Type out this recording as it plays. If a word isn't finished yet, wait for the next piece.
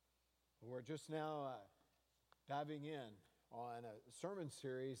We're just now diving in on a sermon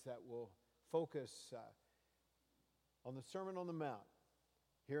series that will focus on the Sermon on the Mount,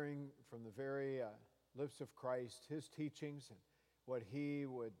 hearing from the very lips of Christ, His teachings and what He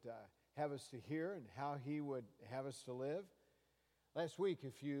would have us to hear and how He would have us to live. Last week,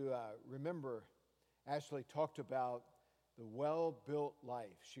 if you remember, Ashley talked about the well-built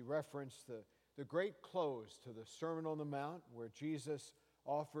life. She referenced the great close to the Sermon on the Mount, where Jesus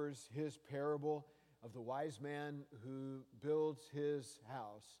offers His parable of the wise man who builds his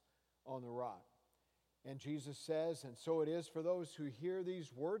house on the rock. And Jesus says, "And so it is for those who hear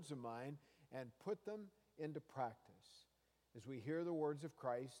these words of mine and put them into practice." As we hear the words of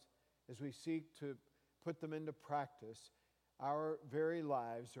Christ, as we seek to put them into practice, our very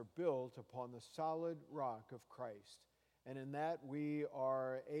lives are built upon the solid rock of Christ. And in that we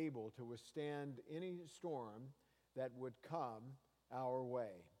are able to withstand any storm that would come our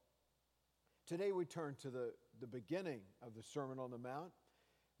way. Today we turn to the beginning of the Sermon on the Mount.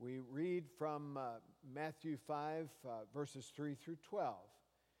 We read from Matthew 5, verses 3 through 12.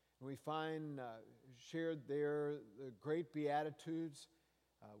 And we find shared there the great Beatitudes.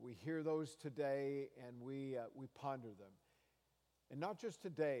 We hear those today and we ponder them. And not just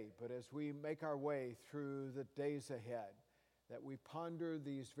today, but as we make our way through the days ahead, that we ponder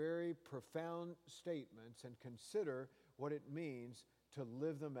these very profound statements and consider what it means to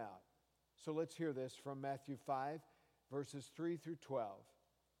live them out. So let's hear this from Matthew 5, verses 3 through 12.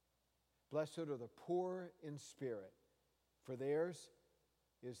 "Blessed are the poor in spirit, for theirs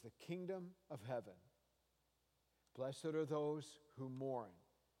is the kingdom of heaven. Blessed are those who mourn,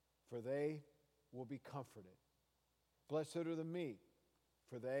 for they will be comforted. Blessed are the meek,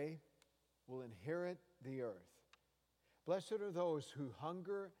 for they will inherit the earth. Blessed are those who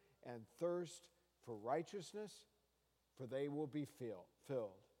hunger and thirst for righteousness, for they will be filled.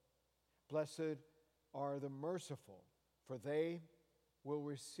 Blessed are the merciful, for they will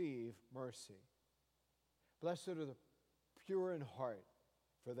receive mercy. Blessed are the pure in heart,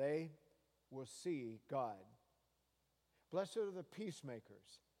 for they will see God. Blessed are the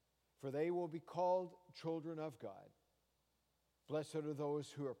peacemakers, for they will be called children of God. Blessed are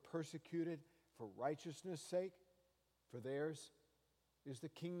those who are persecuted for righteousness' sake, for theirs is the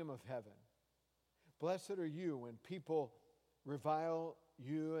kingdom of heaven. Blessed are you when people revile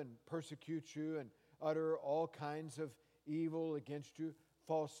you and persecute you and utter all kinds of evil against you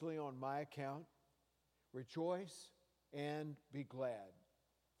falsely on my account. Rejoice and be glad,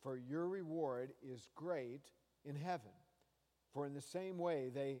 for your reward is great in heaven. For in the same way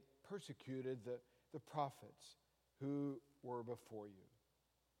they persecuted the prophets who were before you."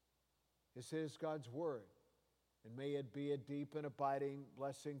 This is God's word, and may it be a deep and abiding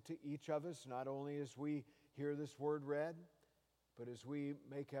blessing to each of us, not only as we hear this word read, but as we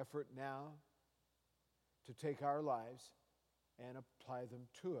make effort now to take our lives and apply them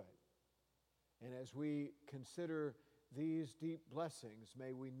to it. And as we consider these deep blessings,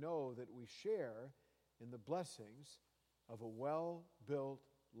 may we know that we share in the blessings of a well-built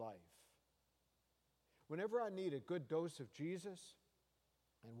life. Whenever I need a good dose of Jesus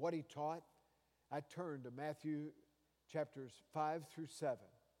and what He taught, I turn to Matthew chapters 5 through 7.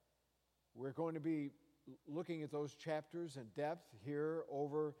 We're going to be looking at those chapters in depth here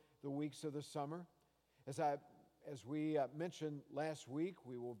over the weeks of the summer. As we mentioned last week,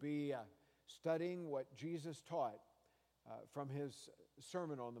 we will be studying what Jesus taught from His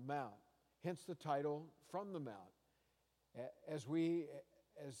Sermon on the Mount, hence the title, From the Mount. As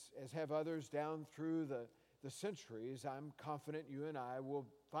have others down through the centuries, I'm confident you and I will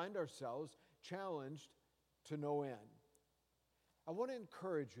find ourselves challenged to no end. I want to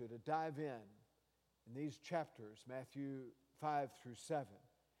encourage you to dive in these chapters, Matthew 5 through 7.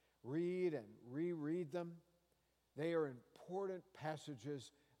 Read and reread them. They are important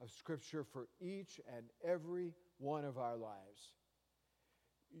passages of Scripture for each and every one of our lives.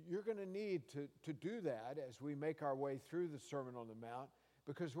 You're going to need to do that as we make our way through the Sermon on the Mount,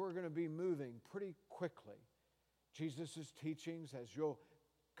 because we're going to be moving pretty quickly. Jesus' teachings, as you'll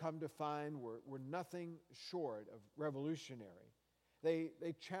come to find, were nothing short of revolutionary.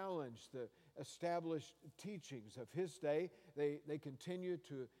 They challenged the established teachings of His day. They continue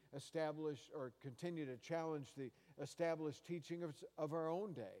to continue to challenge the established teaching of our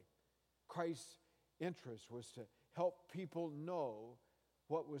own day. Christ's interest was to help people know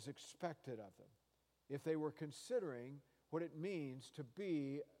what was expected of them if they were considering what it means to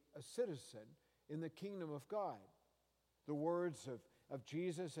be a citizen in the kingdom of God. The words of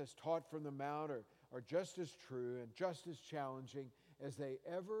Jesus as taught from the Mount are just as true and just as challenging as they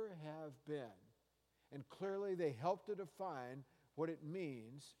ever have been. And clearly they help to define what it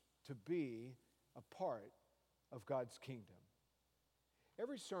means to to be a part of God's kingdom.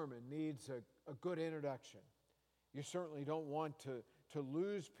 Every sermon needs a good introduction. You certainly don't want to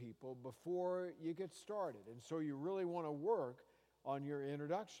lose people before you get started, and so you really want to work on your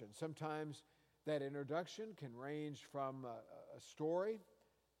introduction. Sometimes that introduction can range from a story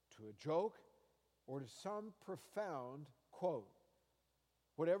to a joke or to some profound quote.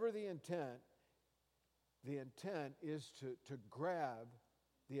 Whatever the intent is to grab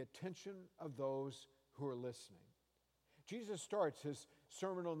the attention of those who are listening. Jesus starts his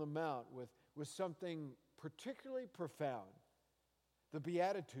Sermon on the Mount with something particularly profound. The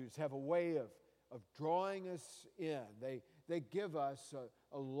Beatitudes have a way of drawing us in. They give us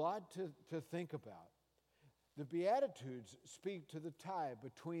a lot to think about. The Beatitudes speak to the tie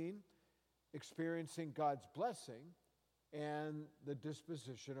between experiencing God's blessing and the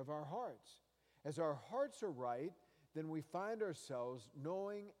disposition of our hearts. As our hearts are right, then we find ourselves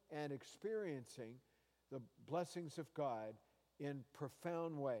knowing and experiencing the blessings of God in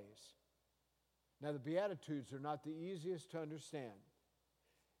profound ways. Now, the Beatitudes are not the easiest to understand,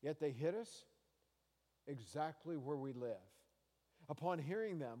 yet they hit us exactly where we live. Upon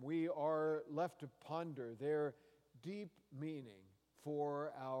hearing them, we are left to ponder their deep meaning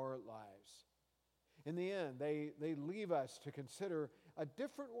for our lives. In the end, they leave us to consider a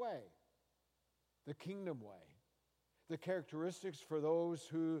different way, the kingdom way. The characteristics for those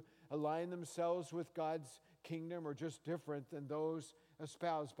who align themselves with God's kingdom are just different than those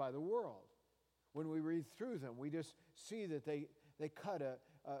espoused by the world. When we read through them, we just see that they cut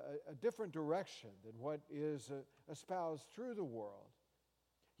a different direction than what is espoused through the world.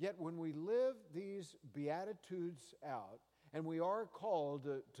 Yet when we live these Beatitudes out, and we are called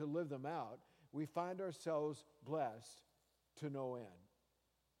to live them out, we find ourselves blessed to no end.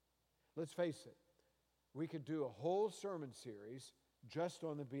 Let's face it, we could do a whole sermon series just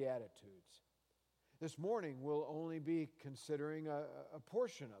on the Beatitudes. This morning, we'll only be considering a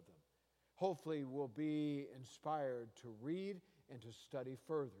portion of them. Hopefully, we'll be inspired to read and to study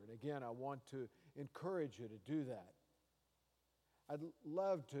further. And again, I want to encourage you to do that. I'd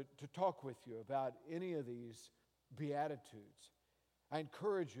love to talk with you about any of these Beatitudes. I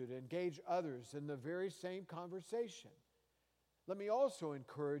encourage you to engage others in the very same conversation. Let me also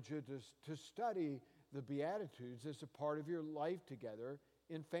encourage you to study the Beatitudes as a part of your life together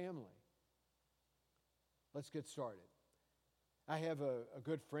in family. Let's get started. I have a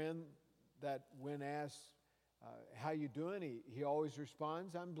good friend that when asked, how you doing, he always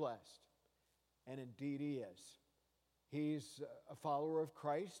responds, I'm blessed. And indeed he is. He's a follower of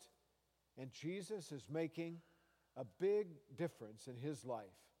Christ, and Jesus is making a big difference in his life.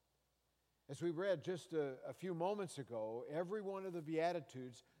 As we read just a few moments ago, every one of the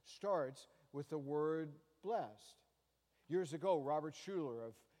Beatitudes starts with the word blessed. Years ago, Robert Schuller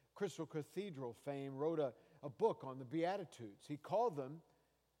of Crystal Cathedral fame wrote a book on the Beatitudes. He called them,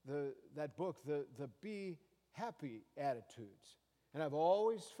 that book, the Be Happy Attitudes. And I've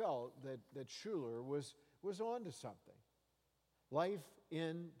always felt that Schuller was on to something. Life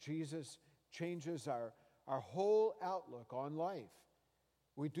in Jesus changes our whole outlook on life.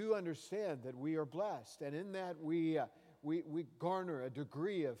 We do understand that we are blessed, and in that we garner a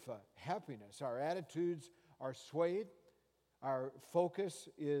degree of happiness. Our attitudes are swayed. Our focus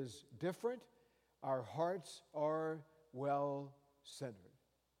is different. Our hearts are well-centered.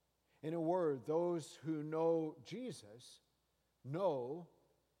 In a word, those who know Jesus know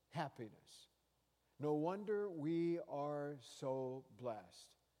happiness. No wonder we are so blessed.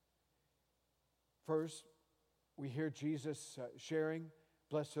 First, we hear Jesus sharing,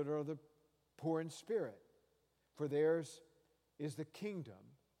 blessed are the poor in spirit, for theirs is the kingdom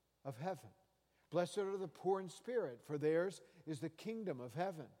of heaven. Blessed are the poor in spirit, for theirs is the kingdom of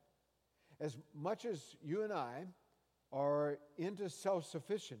heaven. As much as you and I are into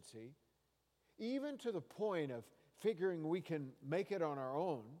self-sufficiency, even to the point of figuring we can make it on our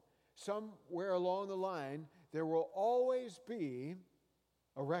own, somewhere along the line, there will always be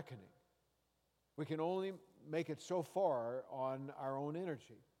a reckoning. We can only make it so far on our own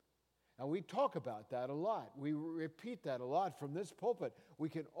energy. Now, we talk about that a lot. We repeat that a lot from this pulpit. We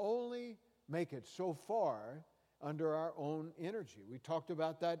can only make it so far under our own energy. We talked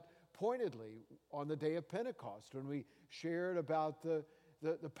about that pointedly on the day of Pentecost when we shared about the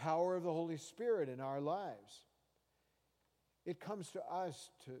power of the Holy Spirit in our lives. It comes to us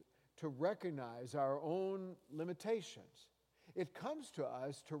to recognize our own limitations. It comes to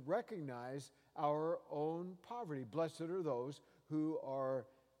us to recognize our own poverty. Blessed are those who are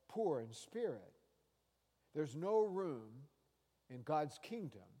poor in spirit. There's no room in God's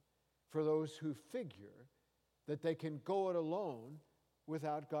kingdom for those who figure that they can go it alone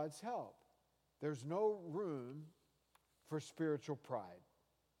without God's help. There's no room for spiritual pride.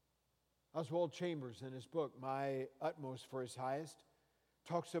 Oswald Chambers, in his book, My Utmost for His Highest,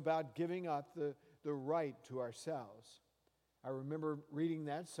 talks about giving up the right to ourselves. I remember reading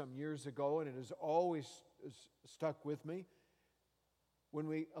that some years ago, and it has always stuck with me. When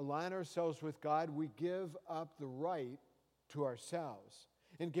we align ourselves with God, we give up the right to ourselves.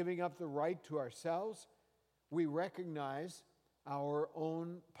 In giving up the right to ourselves, we recognize our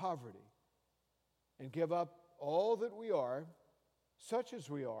own poverty and give up all that we are, such as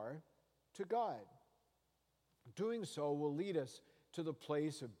we are, to God. Doing so will lead us to the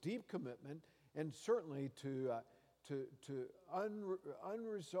place of deep commitment and certainly to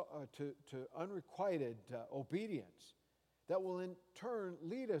unrequited obedience that will in turn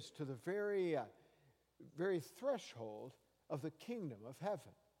lead us to the very threshold of the kingdom of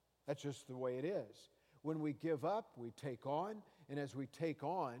heaven. That's just the way it is. When we give up, we take on, and as we take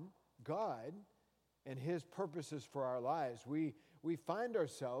on God and His purposes for our lives, we find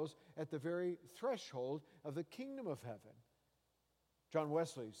ourselves at the very threshold of the kingdom of heaven. John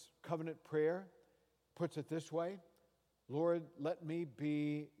Wesley's covenant prayer puts it this way: Lord, let me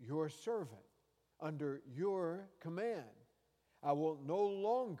be your servant under your command. I will no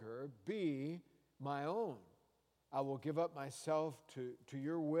longer be my own. I will give up myself to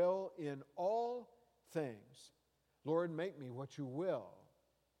your will in all things. Lord, make me what you will.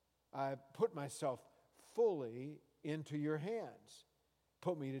 I put myself fully into your hands.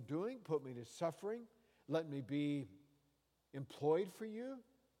 Put me to doing, put me to suffering. Let me be employed for you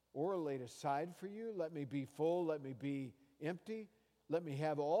or laid aside for you. Let me be full, let me be empty. Let me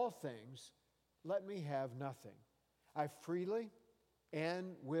have all things. Let me have nothing. I freely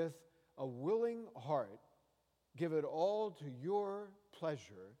and with a willing heart give it all to your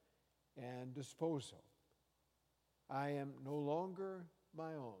pleasure and disposal. I am no longer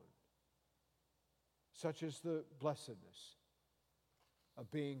my own. Such is the blessedness of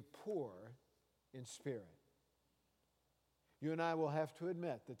being poor in spirit. You and I will have to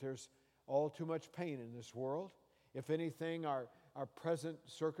admit that there's all too much pain in this world. If anything, our present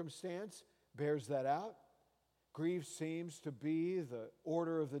circumstance bears that out. Grief seems to be the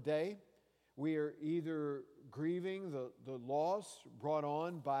order of the day. We are either grieving the loss brought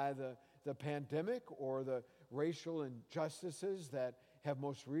on by the pandemic or the racial injustices that have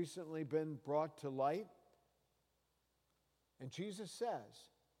most recently been brought to light. And Jesus says,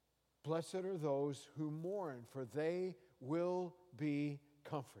 blessed are those who mourn, for they will be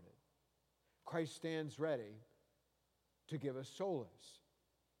comforted. Christ stands ready to give us solace.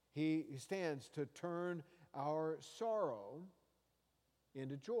 He stands to turn our sorrow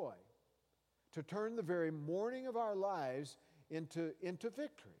into joy, to turn the very mourning of our lives into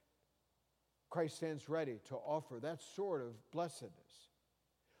victory. Christ stands ready to offer that sort of blessedness.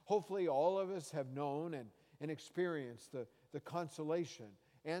 Hopefully all of us have known and experienced the consolation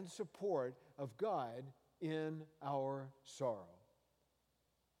and support of God in our sorrow.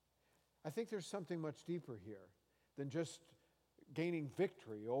 I think there's something much deeper here than just gaining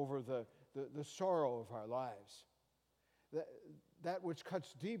victory over the sorrow of our lives. That which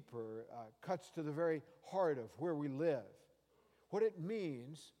cuts deeper, cuts to the very heart of where we live. What it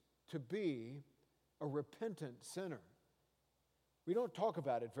means to be a repentant sinner. We don't talk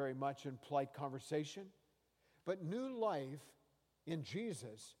about it very much in polite conversation, but new life in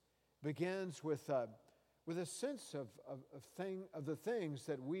Jesus begins with a sense of the things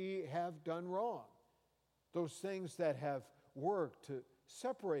that we have done wrong, those things that have worked to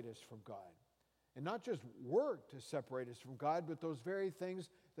separate us from God. And not just work to separate us from God, but those very things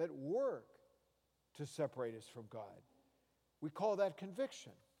that work to separate us from God. We call that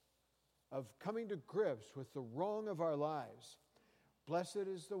conviction of coming to grips with the wrong of our lives. Blessed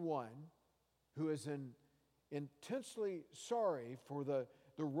is the one who is intensely sorry for the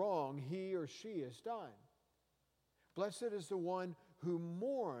wrong he or she has done. Blessed is the one who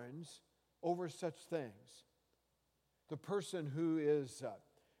mourns over such things. The person who is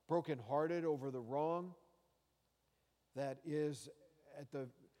brokenhearted over the wrong that is at the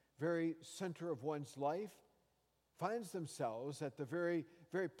very center of one's life finds themselves at the very,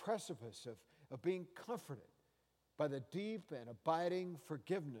 very precipice of being comforted by the deep and abiding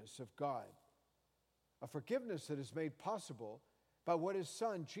forgiveness of God. A forgiveness that is made possible by what His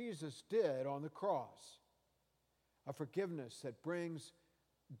Son Jesus did on the cross. A forgiveness that brings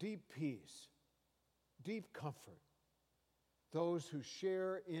deep peace, deep comfort. Those who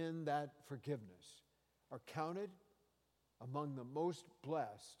share in that forgiveness are counted among the most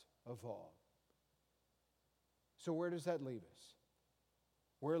blessed of all. So where does that leave us?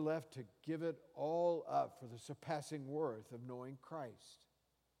 we're left to give it all up for the surpassing worth of knowing Christ.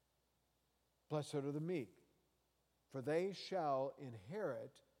 Blessed are the meek, for they shall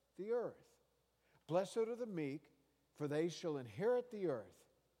inherit the earth. Blessed are the meek, for they shall inherit the earth.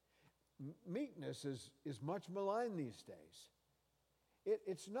 Meekness is much maligned these days.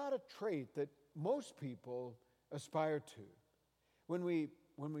 It's not a trait that most people aspire to. When we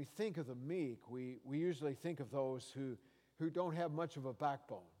think of the meek, we usually think of those who don't have much of a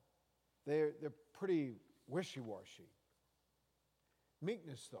backbone. They're pretty wishy-washy.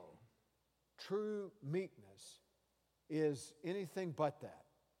 Meekness, though, true meekness is anything but that.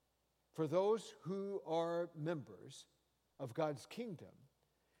 For those who are members of God's kingdom,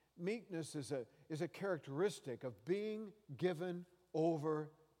 meekness is a characteristic of being given over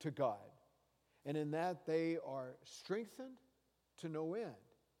to God. And in that they are strengthened to no end.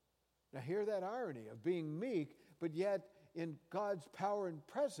 Now hear that irony of being meek, but yet in God's power and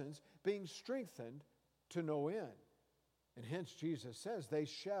presence being strengthened to no end. And hence Jesus says they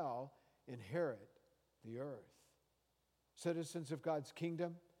shall inherit the earth. Citizens of God's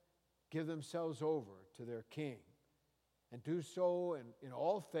kingdom give themselves over to their King and do so in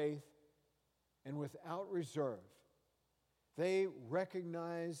all faith and without reserve. They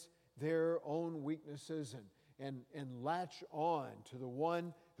recognize their own weaknesses and latch on to the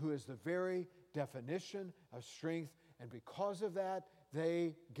one who is the very definition of strength, and because of that,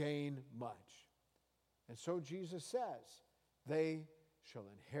 they gain much. And so Jesus says, they shall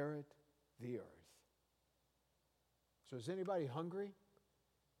inherit the earth. So is anybody hungry?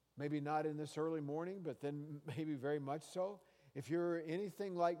 Maybe not in this early morning, but then maybe very much so. If you're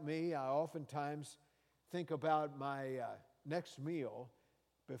anything like me, I oftentimes think about my next meal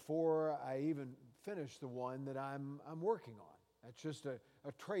before I even finish the one that I'm working on. That's just a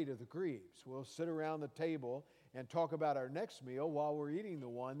trait of the Greaves. We'll sit around the table and talk about our next meal while we're eating the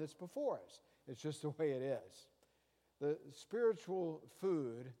one that's before us. It's just the way it is. The spiritual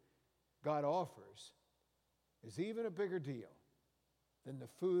food God offers is even a bigger deal than the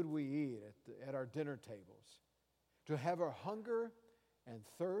food we eat at our dinner tables. To have our hunger and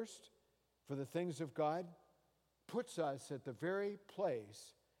thirst for the things of God puts us at the very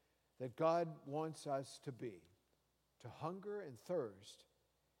place that God wants us to be, to hunger and thirst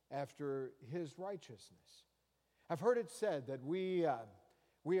after His righteousness. I've heard it said that we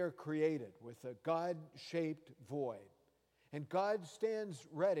are created with a God-shaped void, and God stands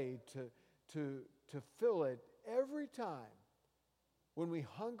ready to fill it every time when we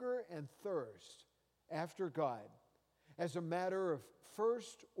hunger and thirst after God. As a matter of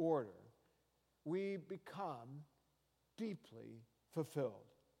first order, we become deeply fulfilled.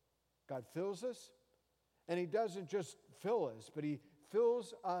 God fills us, and He doesn't just fill us, but He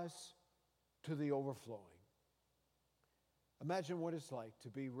fills us to the overflowing. Imagine what it's like to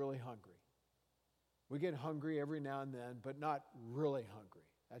be really hungry. We get hungry every now and then, but not really hungry.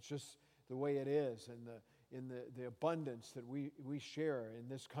 That's just the way it is in the abundance that we share in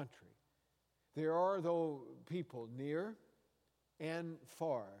this country. There are, though, people near and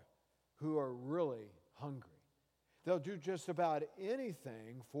far who are really hungry. They'll do just about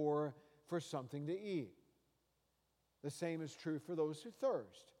anything for something to eat. The same is true for those who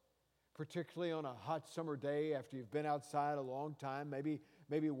thirst, particularly on a hot summer day after you've been outside a long time,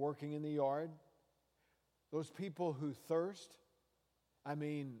 maybe working in the yard. Those people who thirst,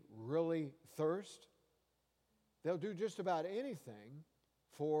 really thirst, they'll do just about anything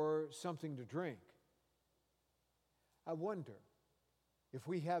for something to drink. I wonder if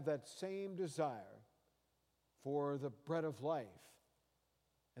we have that same desire for the bread of life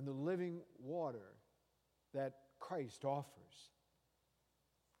and the living water that Christ offers.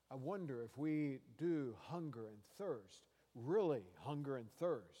 I wonder if we do hunger and thirst, really hunger and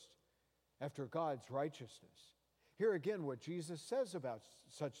thirst after God's righteousness. Hear again what Jesus says about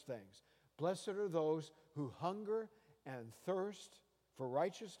such things. Blessed are those who hunger and thirst for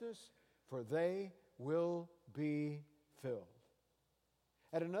righteousness, for they will be filled.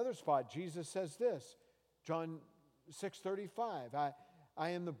 At another spot, Jesus says this, John 6:35, I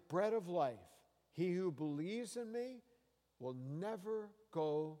am the bread of life. He who believes in me will never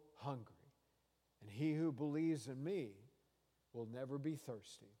go hungry, and he who believes in me will never be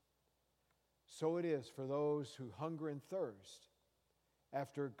thirsty. So it is for those who hunger and thirst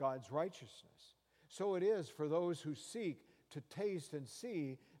after God's righteousness. So it is for those who seek to taste and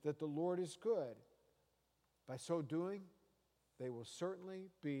see that the Lord is good. By so doing, they will certainly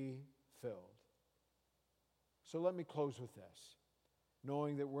be filled. So let me close with this,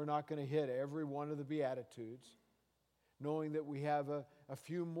 knowing that we're not going to hit every one of the Beatitudes, knowing that we have a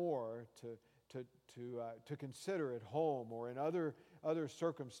few more to consider at home or in other other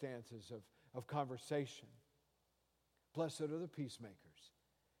circumstances of conversation. Blessed are the peacemakers,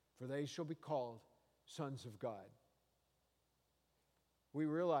 for they shall be called sons of God. We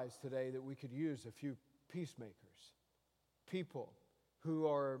realize today that we could use a few peacemakers, people who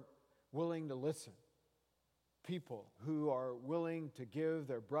are willing to listen, people who are willing to give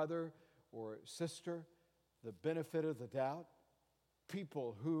their brother or sister the benefit of the doubt,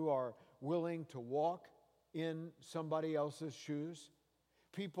 people who are willing to walk in somebody else's shoes,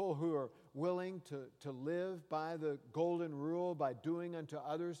 people who are willing to live by the golden rule, by doing unto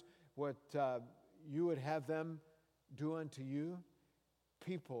others what you would have them do unto you,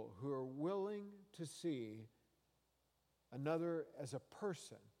 people who are willing to see another as a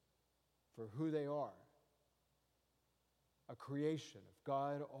person for who they are, a creation of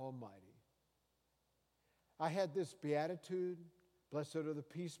God Almighty. I had this beatitude, blessed are the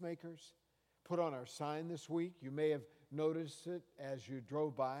peacemakers, put on our sign this week. You may have noticed it as you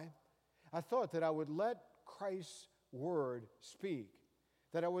drove by. I thought that I would let Christ's word speak,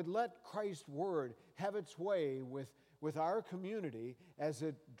 that I would let Christ's word have its way with our community as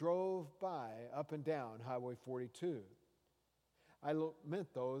it drove by up and down Highway 42. I meant,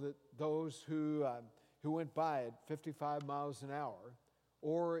 though, that those who went by at 55 miles an hour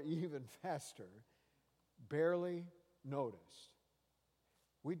or even faster barely noticed.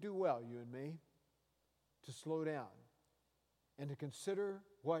 We do well, you and me, to slow down and to consider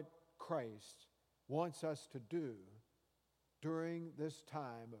what Christ wants us to do during this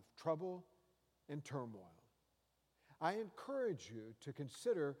time of trouble and turmoil. I encourage you to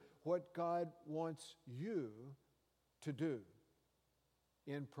consider what God wants you to do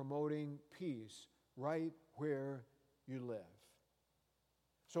in promoting peace right where you live.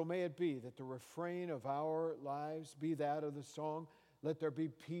 So may it be that the refrain of our lives be that of the song, let there be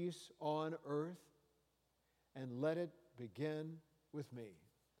peace on earth, and let it begin with me.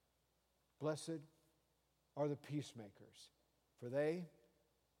 Blessed are the peacemakers, for they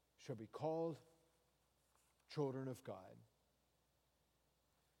shall be called children of God.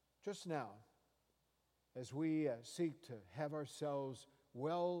 Just now, as we seek to have ourselves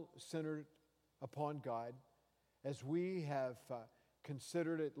well centered upon God, as we have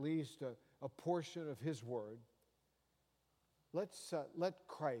considered at least a portion of His Word, let's let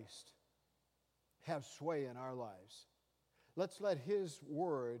Christ have sway in our lives. Let's let His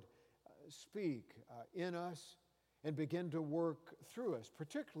Word speak in us and begin to work through us,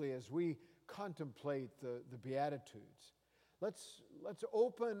 particularly as we contemplate the Beatitudes. Let's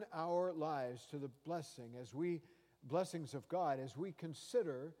open our lives to the blessings of God as we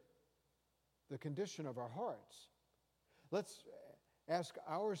consider the condition of our hearts. Let's ask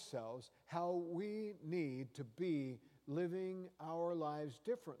ourselves how we need to be living our lives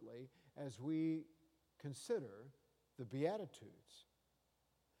differently as we consider the Beatitudes.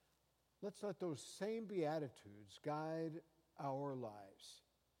 Let's let those same Beatitudes guide our lives.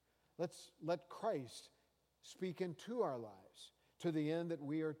 Let's let Christ speak into our lives to the end that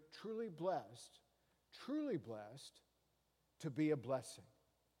we are truly blessed to be a blessing.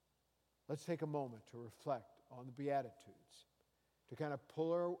 Let's take a moment to reflect on the Beatitudes, to kind of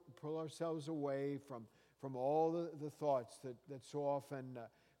pull ourselves away from all the thoughts that so often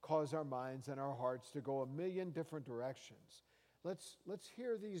cause our minds and our hearts to go a million different directions. Let's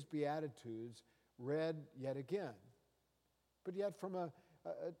hear these Beatitudes read yet again, but yet from a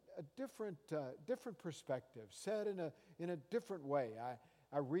different perspective, said in a different way.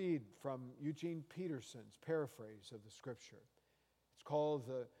 I read from Eugene Peterson's paraphrase of the Scripture. It's called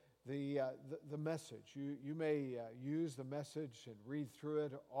the Message. You may use the Message and read through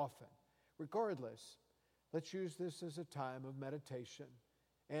it often. Regardless, let's use this as a time of meditation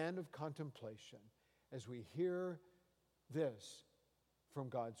and of contemplation as we hear this from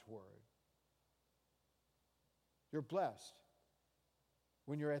God's Word. You're blessed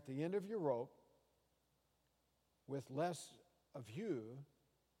when you're at the end of your rope with less of you.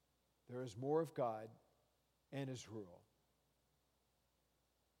 There is more of God and His rule.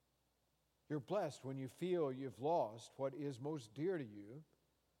 You're blessed when you feel you've lost what is most dear to you.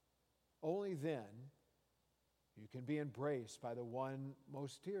 Only then you can be embraced by the one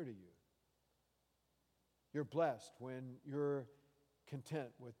most dear to you. You're blessed when you're content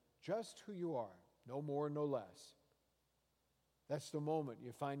with just who you are, no more, no less. That's the moment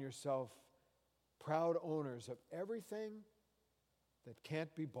you find yourself proud owners of everything that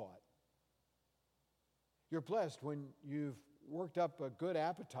can't be bought. You're blessed when you've worked up a good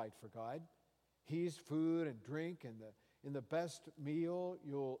appetite for God. He's food and drink and in the best meal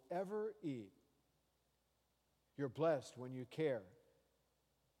you'll ever eat. You're blessed when you care.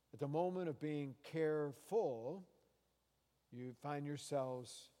 At the moment of being careful, you find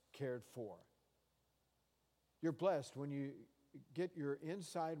yourselves cared for. You're blessed when you get your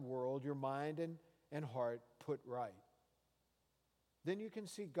inside world, your mind and heart put right. Then you can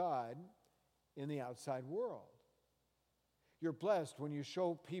see God in the outside world. You're blessed when you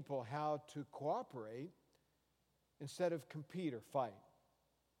show people how to cooperate instead of compete or fight.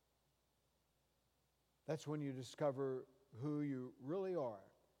 That's when you discover who you really are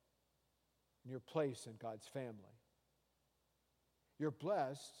and your place in God's family. You're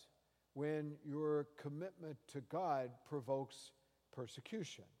blessed when your commitment to God provokes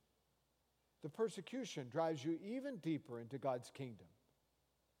persecution. The persecution drives you even deeper into God's kingdom.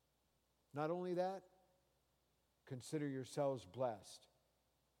 Not only that, consider yourselves blessed.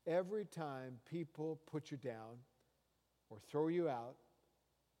 Every time people put you down or throw you out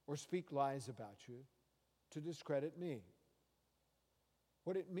or speak lies about you to discredit me.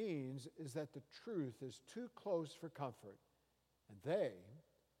 What it means is that the truth is too close for comfort, and they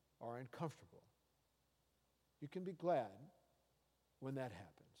are uncomfortable. You can be glad when that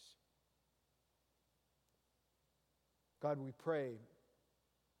happens. God, we pray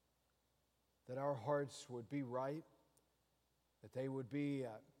that our hearts would be right, that they would be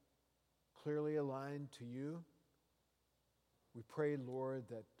clearly aligned to you. We pray, Lord,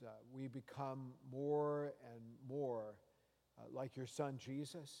 that we become more and more like your Son,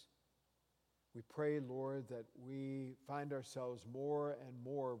 Jesus. We pray, Lord, that we find ourselves more and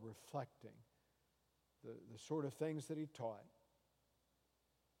more reflecting the sort of things that he taught,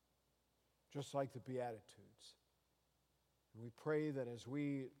 just like the Beatitudes. And we pray that as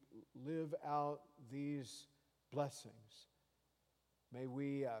we live out these blessings, may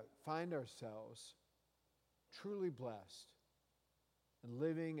we find ourselves truly blessed and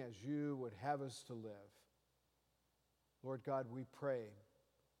living as you would have us to live. Lord God, we pray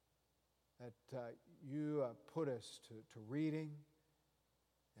that you put us to reading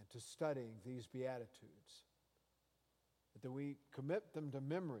and to studying these Beatitudes, that we commit them to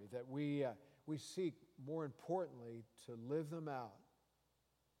memory, that we seek, more importantly, to live them out.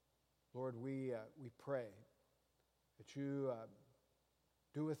 Lord, we pray that you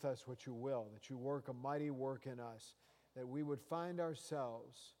do with us what you will, that you work a mighty work in us, that we would find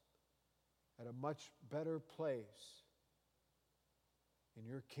ourselves at a much better place in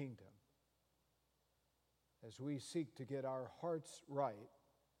your kingdom as we seek to get our hearts right,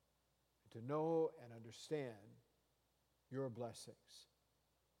 to know and understand your blessings.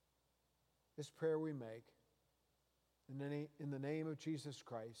 This prayer we make in the name of Jesus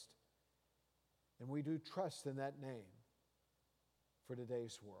Christ, and we do trust in that name for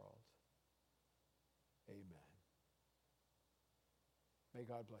today's world. Amen. May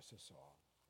God bless us all.